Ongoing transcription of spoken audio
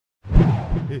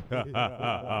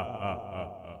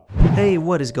Hey,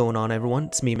 what is going on everyone?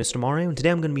 It's me, Mr. Mario, and today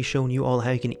I'm going to be showing you all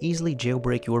how you can easily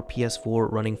jailbreak your PS4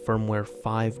 running firmware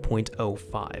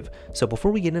 5.05. So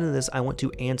before we get into this, I want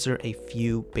to answer a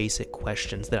few basic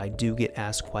questions that I do get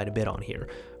asked quite a bit on here.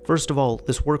 First of all,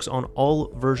 this works on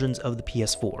all versions of the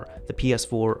PS4. The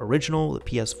PS4 Original, the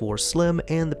PS4 Slim,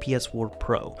 and the PS4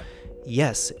 Pro.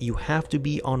 Yes, you have to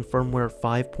be on firmware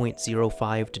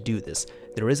 5.05 to do this.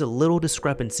 There is a little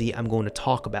discrepancy I'm going to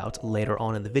talk about later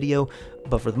on in the video,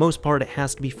 but for the most part it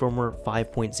has to be firmware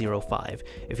 5.05.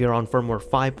 If you're on firmware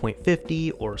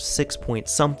 5.50 or 6 point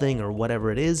something or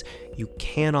whatever it is, you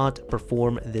cannot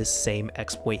perform this same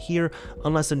exploit here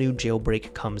unless a new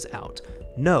jailbreak comes out.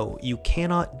 No, you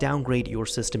cannot downgrade your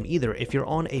system either. If you're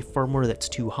on a firmware that's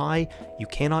too high, you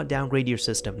cannot downgrade your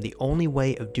system. The only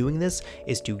way of doing this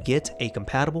is to get a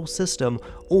compatible system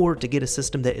or to get a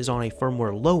system that is on a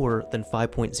firmware lower than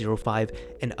 5.05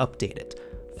 and update it.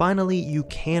 Finally, you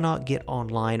cannot get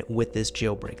online with this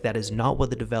jailbreak. That is not what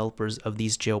the developers of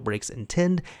these jailbreaks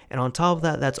intend, and on top of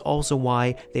that, that's also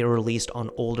why they are released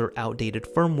on older, outdated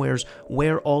firmwares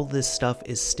where all this stuff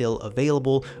is still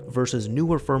available versus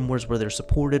newer firmwares where they're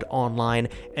supported online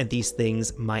and these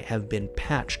things might have been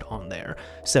patched on there.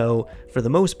 So for the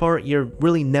most part, you're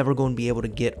really never going to be able to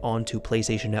get onto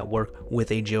PlayStation Network with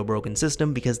a jailbroken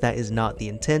system because that is not the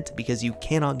intent, because you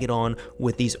cannot get on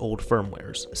with these old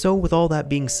firmwares. So with all that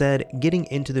being said, getting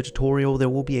into the tutorial, there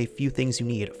will be a few things you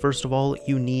need. First of all,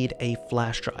 you need a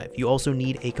flash drive. You also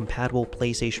need a compatible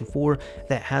PlayStation 4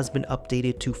 that has been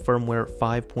updated to firmware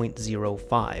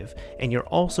 5.05, and you're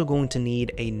also going to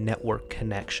need a network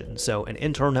connection. So an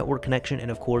internal network connection and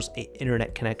of course an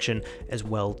internet connection as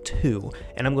well too.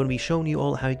 And I'm going to be showing you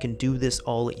all how you can do this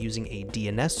all using a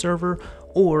DNS server,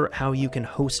 or how you can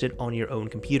host it on your own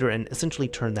computer and essentially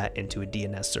turn that into a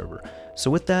DNS server. So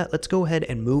with that, let's go ahead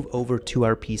and move over to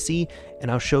our PC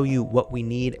and I'll show you what we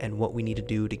need and what we need to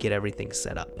do to get everything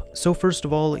set up. So first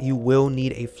of all, you will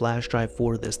need a flash drive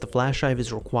for this. The flash drive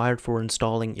is required for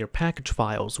installing your package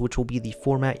files, which will be the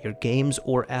format your games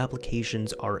or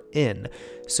applications are in.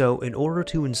 So in order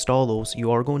to install those,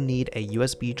 you are going to need a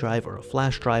USB drive or a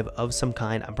flash drive of some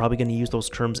kind. I'm probably going to use those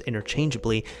terms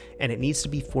interchangeably, and it needs to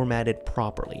be formatted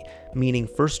properly, meaning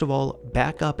first of all,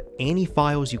 back up any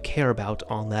files you care about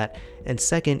on that, and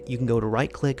second, you can go to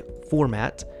right click,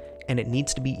 format, and it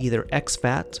needs to be either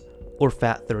exFAT or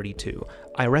FAT32.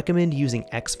 I recommend using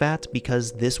exFAT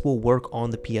because this will work on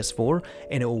the PS4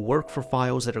 and it will work for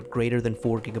files that are greater than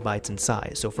 4 GB in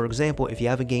size. So for example, if you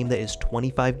have a game that is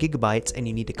 25 GB and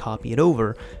you need to copy it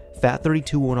over,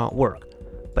 FAT32 will not work,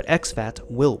 but exFAT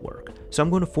will work. So I'm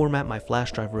going to format my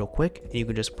flash drive real quick, and you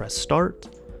can just press start,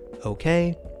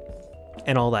 OK,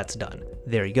 and all that's done.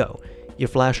 There you go. Your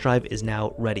flash drive is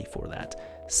now ready for that.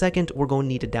 Second, we're going to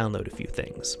need to download a few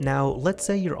things. Now, let's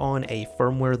say you're on a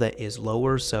firmware that is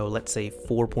lower, so let's say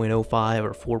 4.05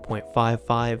 or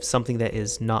 4.55, something that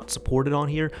is not supported on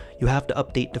here. You have to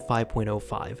update to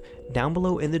 5.05. Down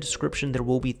below in the description, there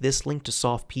will be this link to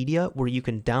Softpedia where you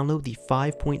can download the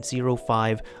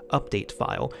 5.05 update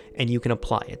file and you can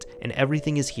apply it. And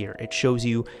everything is here. It shows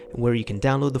you where you can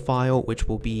download the file, which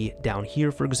will be down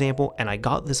here, for example. And I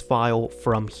got this file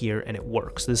from here and it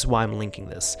works. This is why I'm linking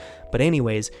this. But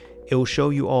anyways, it will show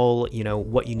you all,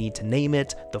 what you need to name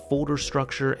it, the folder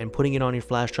structure, and putting it on your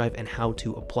flash drive and how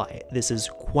to apply it. This is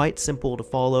quite simple to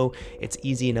follow. It's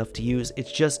easy enough to use.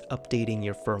 It's just updating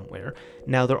your firmware.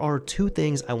 Now, there are two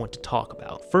things I want to talk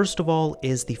about. First of all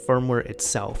is the firmware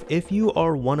itself. If you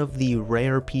are one of the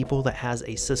rare people that has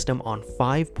a system on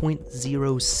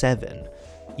 5.07,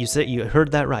 you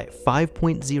heard that right,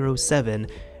 5.07,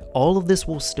 all of this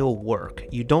will still work.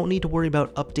 You don't need to worry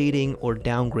about updating or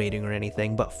downgrading or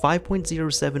anything, but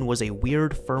 5.07 was a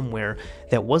weird firmware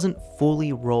that wasn't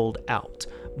fully rolled out.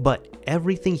 But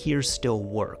everything here still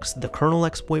works. The kernel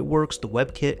exploit works, the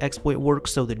webkit exploit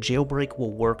works, so the jailbreak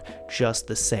will work just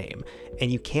the same.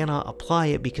 And you cannot apply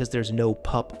it because there's no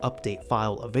pup update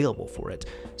file available for it.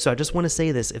 So I just want to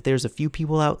say this, if there's a few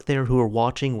people out there who are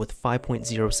watching with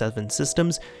 5.07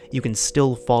 systems, you can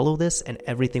still follow this and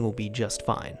everything will be just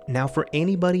fine. Now for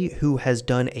anybody who has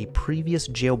done a previous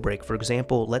jailbreak, for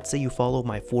example, let's say you follow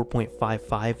my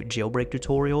 4.55 jailbreak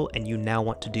tutorial and you now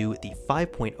want to do the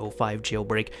 5.05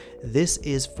 jailbreak, this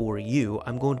is for you.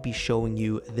 I'm going to be showing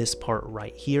you this part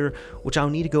right here, which I'll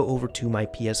need to go over to my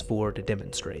PS4 to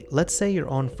demonstrate. Let's say you're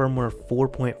on firmware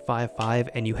 4.55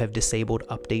 and you have disabled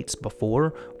updates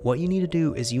before. What you need to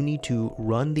do is you need to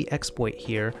run the exploit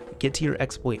here, get to your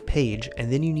exploit page,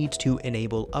 and then you need to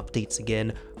enable updates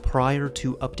again prior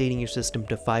to updating your system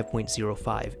to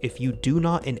 5.05. If you do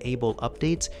not enable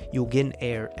updates, you'll get an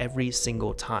error every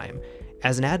single time.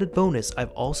 As an added bonus,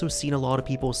 I've also seen a lot of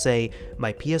people say,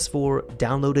 my PS4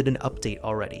 downloaded an update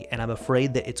already, and I'm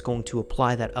afraid that it's going to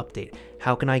apply that update.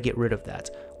 How can I get rid of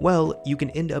that? Well, you can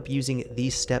end up using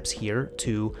these steps here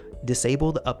to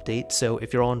disable the update. So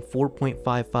if you're on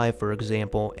 4.55, for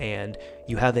example, and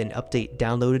you have an update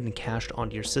downloaded and cached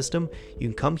onto your system, you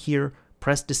can come here,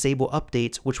 press disable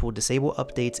updates, which will disable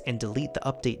updates and delete the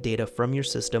update data from your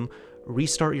system,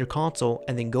 restart your console,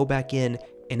 and then go back in,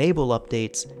 enable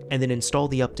updates, and then install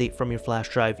the update from your flash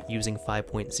drive using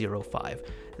 5.05.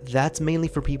 That's mainly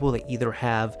for people that either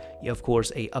have, of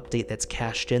course, a update that's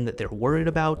cached in that they're worried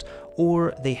about,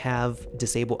 or they have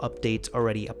disable updates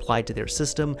already applied to their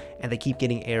system and they keep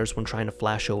getting errors when trying to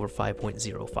flash over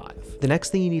 5.05. The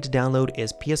next thing you need to download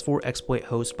is PS4 Exploit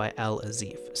Host by Al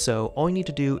Azif. So all you need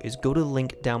to do is go to the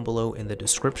link down below in the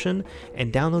description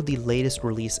and download the latest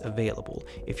release available.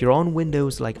 If you're on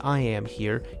Windows like I am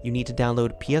here, you need to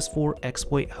download PS4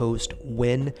 Exploit Host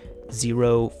Win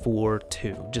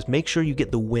 042. Just make sure you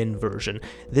get the Win version.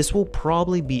 This will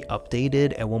probably be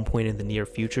updated at one point in the near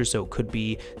future, so it could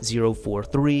be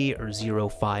 043 or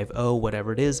 050,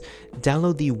 whatever it is.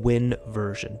 Download the Win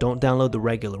version. Don't download the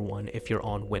regular one if you're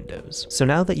on Windows. So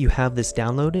now that you have this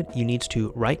downloaded, you need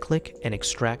to right click and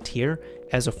extract here.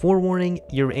 As a forewarning,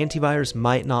 your antivirus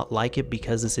might not like it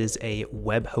because this is a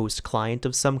web host client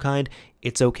of some kind.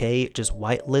 It's okay, just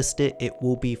whitelist it, it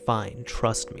will be fine,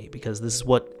 trust me, because this is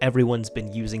what everyone's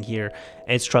been using here,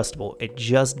 and it's trustable. It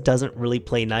just doesn't really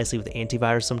play nicely with the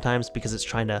antivirus sometimes because it's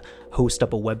trying to host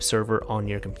up a web server on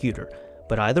your computer.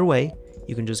 But either way,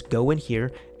 you can just go in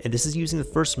here, and this is using the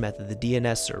first method, the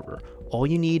DNS server. All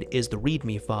you need is the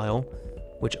README file,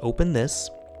 which open this.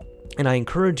 And I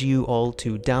encourage you all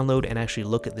to download and actually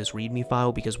look at this README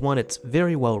file because one, it's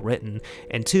very well written,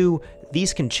 and two,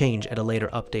 these can change at a later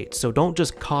update. So don't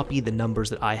just copy the numbers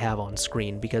that I have on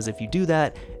screen because if you do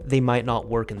that, they might not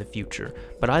work in the future.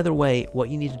 But either way, what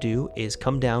you need to do is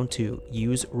come down to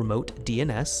use remote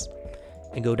DNS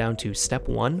and go down to step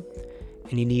 1,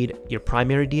 and you need your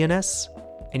primary DNS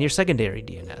and your secondary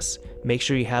DNS. Make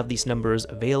sure you have these numbers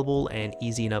available and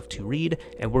easy enough to read,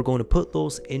 and we're going to put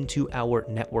those into our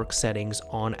network settings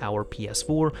on our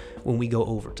PS4 when we go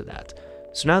over to that.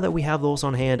 So now that we have those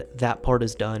on hand, that part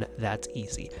is done, that's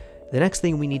easy. The next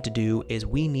thing we need to do is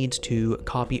we need to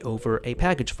copy over a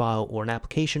package file or an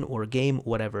application or a game,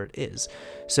 whatever it is.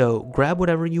 So grab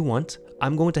whatever you want.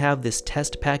 I'm going to have this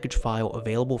test package file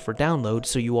available for download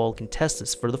so you all can test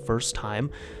this for the first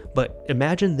time. But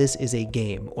imagine this is a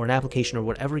game or an application or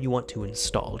whatever you want to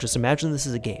install. Just imagine this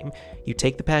is a game. You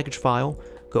take the package file,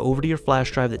 go over to your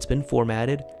flash drive that's been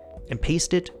formatted, and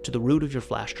paste it to the root of your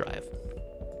flash drive.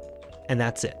 And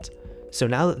that's it. So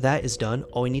now that that is done,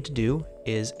 all you need to do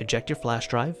is eject your flash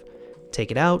drive, take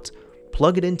it out,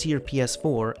 plug it into your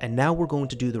PS4, and now we're going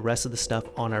to do the rest of the stuff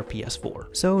on our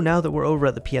PS4. So now that we're over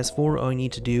at the PS4, all you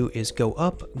need to do is go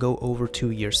over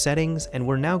to your settings, and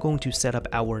we're now going to set up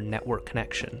our network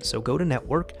connection. So go to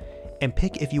network and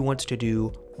pick if you want to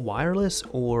do wireless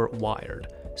or wired.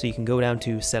 So you can go down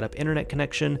to set up internet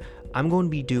connection. I'm going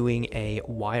to be doing a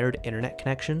wired internet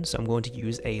connection, so I'm going to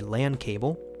use a LAN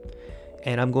cable.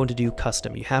 And I'm going to do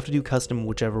custom. You have to do custom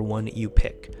whichever one you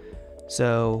pick.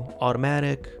 So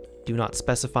automatic, do not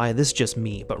specify, this is just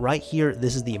me, but right here,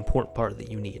 this is the important part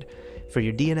that you need. For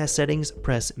your DNS settings,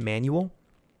 press manual,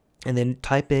 and then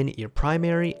type in your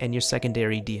primary and your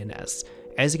secondary DNS.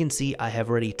 As you can see, I have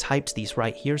already typed these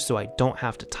right here, so I don't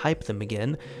have to type them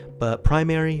again, but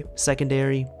primary,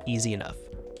 secondary, easy enough.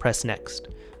 Press next.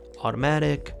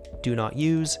 Automatic, do not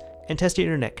use, and test your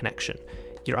internet connection.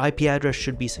 Your IP address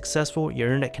should be successful, your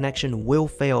internet connection will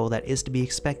fail, that is to be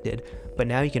expected, but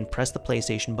now you can press the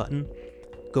PlayStation button,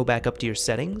 go back up to your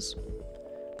settings,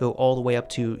 go all the way up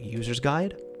to User's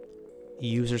Guide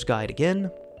again,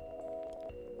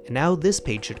 and now this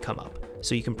page should come up.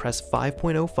 So you can press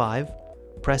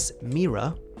 5.05, press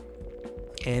MIRA,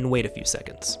 and wait a few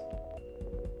seconds.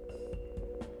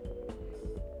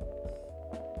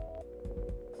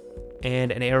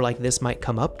 And an error like this might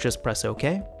come up, just press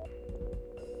OK.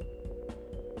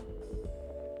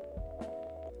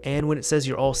 And when it says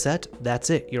you're all set, that's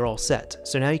it, you're all set.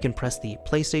 So now you can press the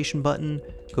PlayStation button,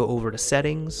 go over to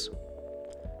settings,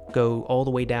 go all the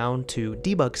way down to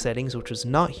debug settings, which was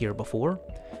not here before,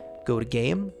 go to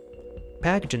game,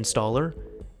 package installer,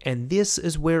 and this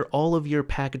is where all of your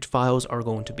package files are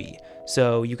going to be.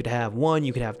 So you could have 1,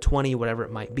 you could have 20, whatever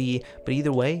it might be, but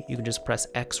either way, you can just press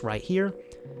X right here.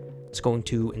 It's going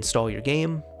to install your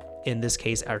game, in this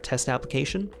case, our test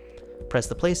application. Press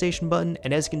the PlayStation button,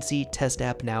 and as you can see, test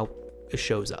app now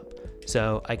shows up.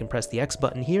 So I can press the X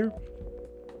button here,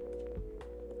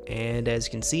 and as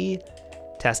you can see,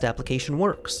 Test application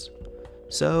works.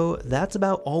 So that's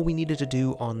about all we needed to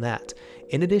do on that.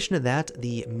 In addition to that,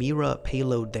 the MIRA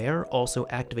payload there also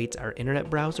activates our internet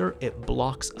browser, it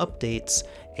blocks updates,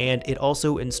 and it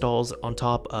also installs on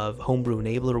top of Homebrew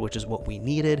Enabler, which is what we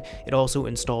needed. It also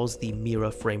installs the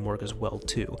MIRA framework as well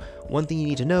too. One thing you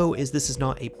need to know is this is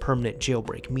not a permanent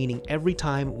jailbreak, meaning every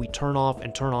time we turn off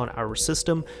and turn on our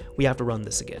system, we have to run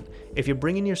this again. If you're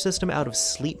bringing your system out of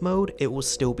sleep mode, it will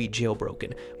still be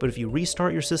jailbroken. But if you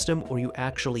restart your system or you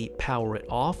actually power it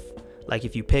off, like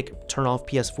if you pick turn off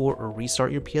PS4 or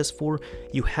restart your PS4,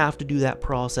 you have to do that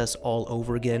process all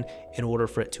over again in order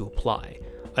for it to apply.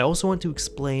 I also want to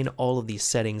explain all of these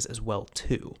settings as well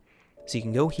too. So you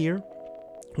can go here,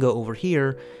 go over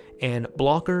here, and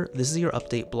blocker, this is your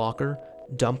update blocker.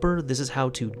 Dumper, this is how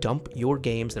to dump your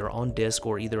games that are on disk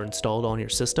or either installed on your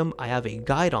system. I have a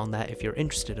guide on that if you're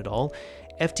interested at all.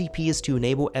 FTP is to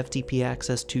enable FTP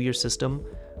access to your system.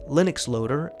 Linux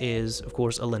loader is, of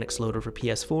course, a Linux loader for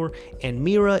PS4, and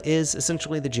MIRA is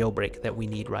essentially the jailbreak that we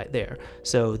need right there.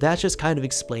 So that's just kind of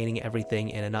explaining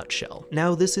everything in a nutshell.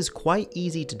 Now, this is quite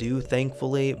easy to do,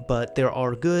 thankfully, but there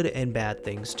are good and bad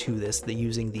things to this,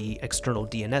 using the external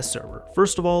DNS server.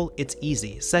 First of all, it's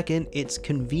easy. Second, it's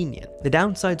convenient. The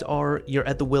downsides are you're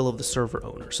at the will of the server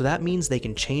owner, so that means they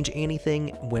can change anything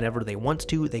whenever they want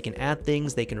to, they can add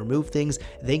things, they can remove things,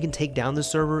 they can take down the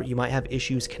server, you might have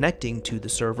issues connecting to the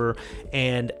server,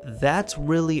 and that's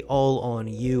really all on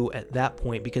you at that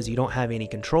point because you don't have any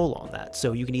control on that.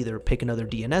 So you can either pick another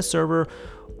DNS server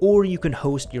or you can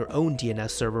host your own DNS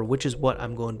server, which is what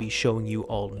I'm going to be showing you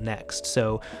all next.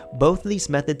 So both of these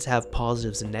methods have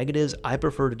positives and negatives. I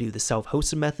prefer to do the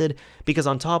self-hosted method because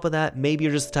on top of that, maybe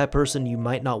you're just the type of person you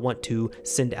might not want to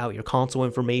send out your console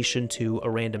information to a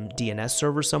random DNS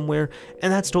server somewhere,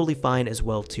 and that's totally fine as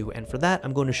well too. And for that,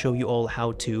 I'm going to show you all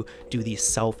how to do the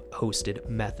self-hosted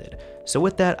method. So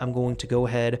with that, I'm going to go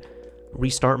ahead,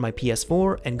 restart my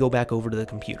PS4 and go back over to the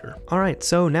computer. Alright,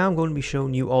 so now I'm going to be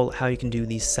showing you all how you can do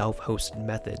these self-hosted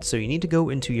methods. So you need to go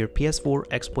into your PS4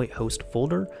 exploit host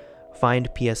folder, find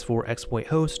PS4 exploit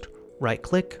host, right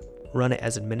click, run it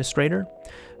as administrator.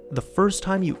 The first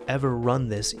time you ever run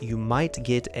this, you might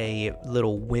get a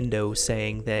little window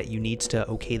saying that you need to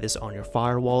okay this on your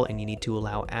firewall and you need to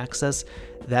allow access.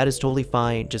 That is totally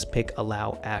fine, just pick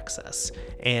allow access.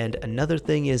 And another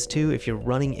thing is too, if you're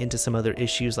running into some other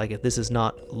issues, like if this is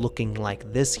not looking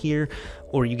like this here,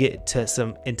 or you get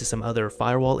to into some other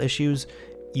firewall issues,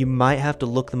 you might have to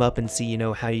look them up and see,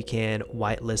 how you can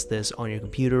whitelist this on your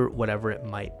computer, whatever it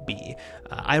might be.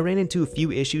 I ran into a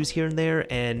few issues here and there,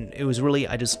 and it was really,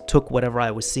 I just took whatever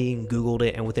I was seeing, Googled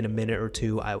it, and within a minute or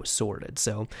two, I was sorted.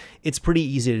 So it's pretty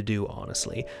easy to do,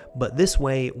 honestly. But this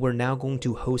way, we're now going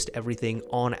to host everything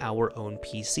on our own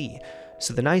PC.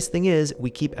 So the nice thing is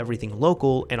we keep everything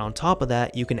local, and on top of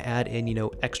that, you can add in,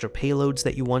 extra payloads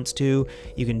that you want to.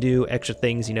 You can do extra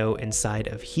things, inside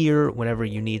of here whenever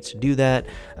you need to do that.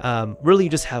 Really, you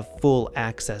just have full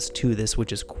access to this,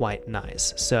 which is quite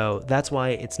nice. So that's why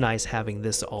it's nice having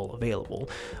this all available.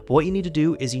 But what you need to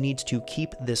do is you need to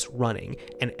keep this running,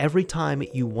 and every time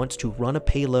you want to run a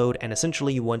payload and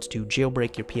essentially you want to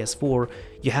jailbreak your PS4,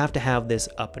 you have to have this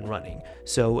up and running.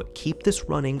 So keep this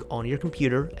running on your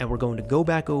computer, and we're going to go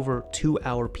back over to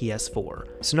our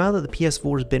PS4. So now that the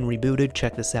PS4 has been rebooted,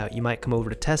 check this out. You might come over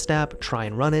to test app, try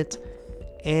and run it,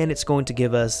 and it's going to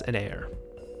give us an error.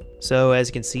 So as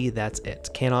you can see, that's it.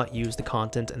 Cannot use the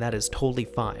content, and that is totally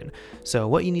fine. So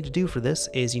what you need to do for this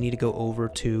is you need to go over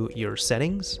to your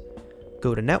settings,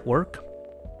 go to network,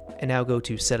 and now go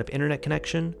to set up internet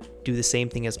connection. Do the same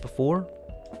thing as before,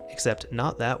 except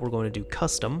not that. We're going to do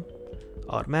custom,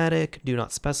 automatic, do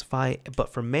not specify,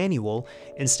 but for manual,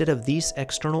 instead of these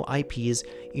external IPs,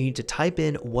 you need to type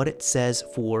in what it says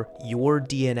for your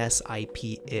DNS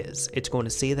IP is. It's going to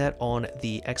say that on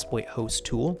the exploit host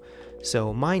tool.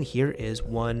 So mine here is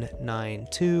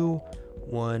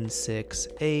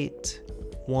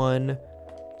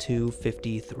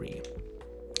 192.168.1.253.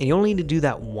 And you only need to do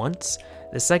that once.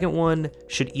 The second one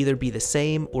should either be the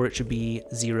same or it should be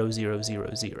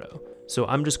 0000. So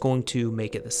I'm just going to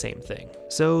make it the same thing.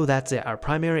 So that's it. Our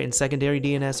primary and secondary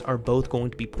DNS are both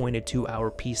going to be pointed to our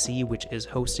PC, which is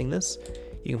hosting this.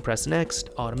 You can press next,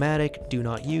 automatic, do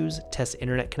not use, test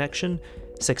internet connection,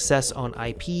 success on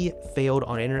IP, failed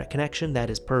on internet connection. That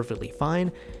is perfectly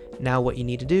fine. Now what you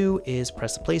need to do is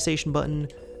press the PlayStation button,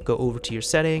 go over to your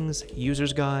settings,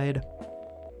 user's guide,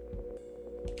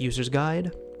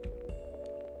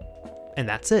 and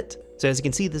that's it. So as you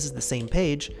can see, this is the same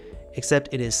page, except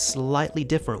it is slightly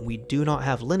different. We do not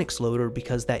have Linux loader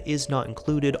because that is not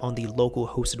included on the local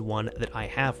hosted one that I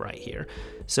have right here.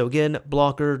 So again,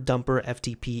 blocker, dumper,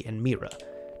 FTP, and MIRA.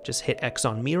 just hit X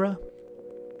on MIRA.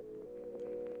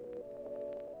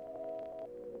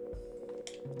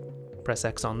 Press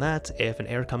X on that if an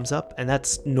error comes up, and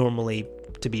that's normally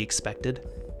to be expected,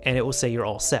 and it will say you're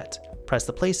all set. Press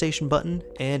the PlayStation button,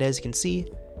 and as you can see,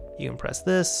 you can press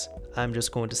this. I'm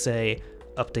just going to say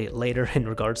update later in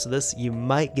regards to this. You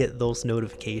might get those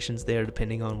notifications there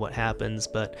depending on what happens,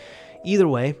 but either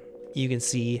way, you can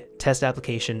see test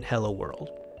application hello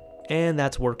world, and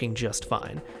that's working just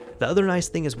fine. The other nice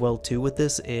thing as well too with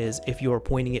this is if you are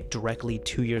pointing it directly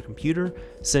to your computer,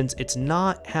 since it's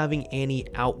not having any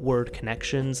outward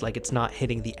connections, like it's not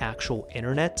hitting the actual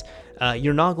internet,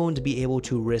 you're not going to be able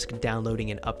to risk downloading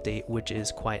an update, which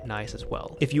is quite nice as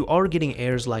well. If you are getting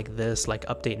errors like this, like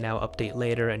update now, update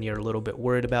later, and you're a little bit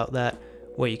worried about that,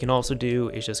 what you can also do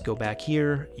is just go back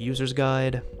here, user's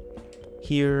guide,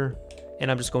 here, and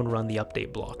I'm just going to run the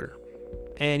update blocker.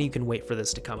 And you can wait for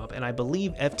this to come up, and I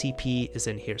believe FTP is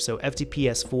in here, so FTP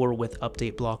S4 with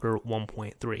update blocker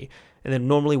 1.3. And then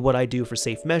normally what I do for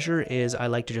safe measure is I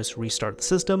like to just restart the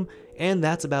system, and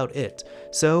that's about it.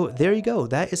 So there you go,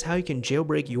 that is how you can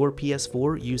jailbreak your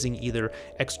PS4 using either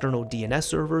external DNS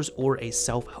servers or a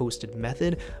self-hosted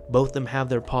method. Both of them have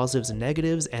their positives and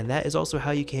negatives, and that is also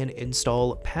how you can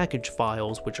install package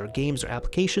files, which are games or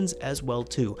applications as well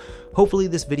too. Hopefully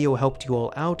this video helped you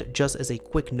all out. Just as a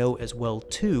quick note as well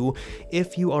too,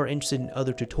 if you are interested in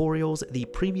other tutorials, the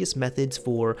previous methods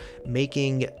for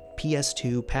making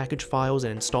PS2 package files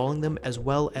and installing them, as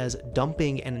well as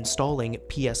dumping and installing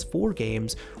PS4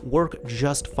 games, work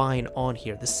just fine on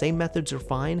here. The same methods are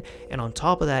fine, and on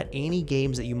top of that, any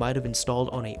games that you might have installed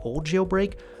on an old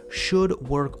jailbreak should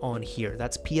work on here.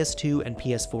 That's PS2 and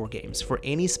PS4 games. For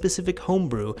any specific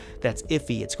homebrew that's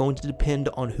iffy, it's going to depend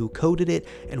on who coded it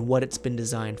and what it's been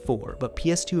designed for, but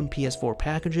PS2 and PS4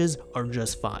 packages are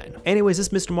just fine. Anyways, this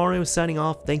is Mr. Mario signing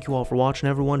off. Thank you all for watching,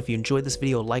 everyone. If you enjoyed this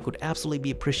video, a like would absolutely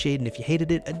be appreciated, and if you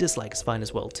hated it, a dislike is fine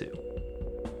as well too.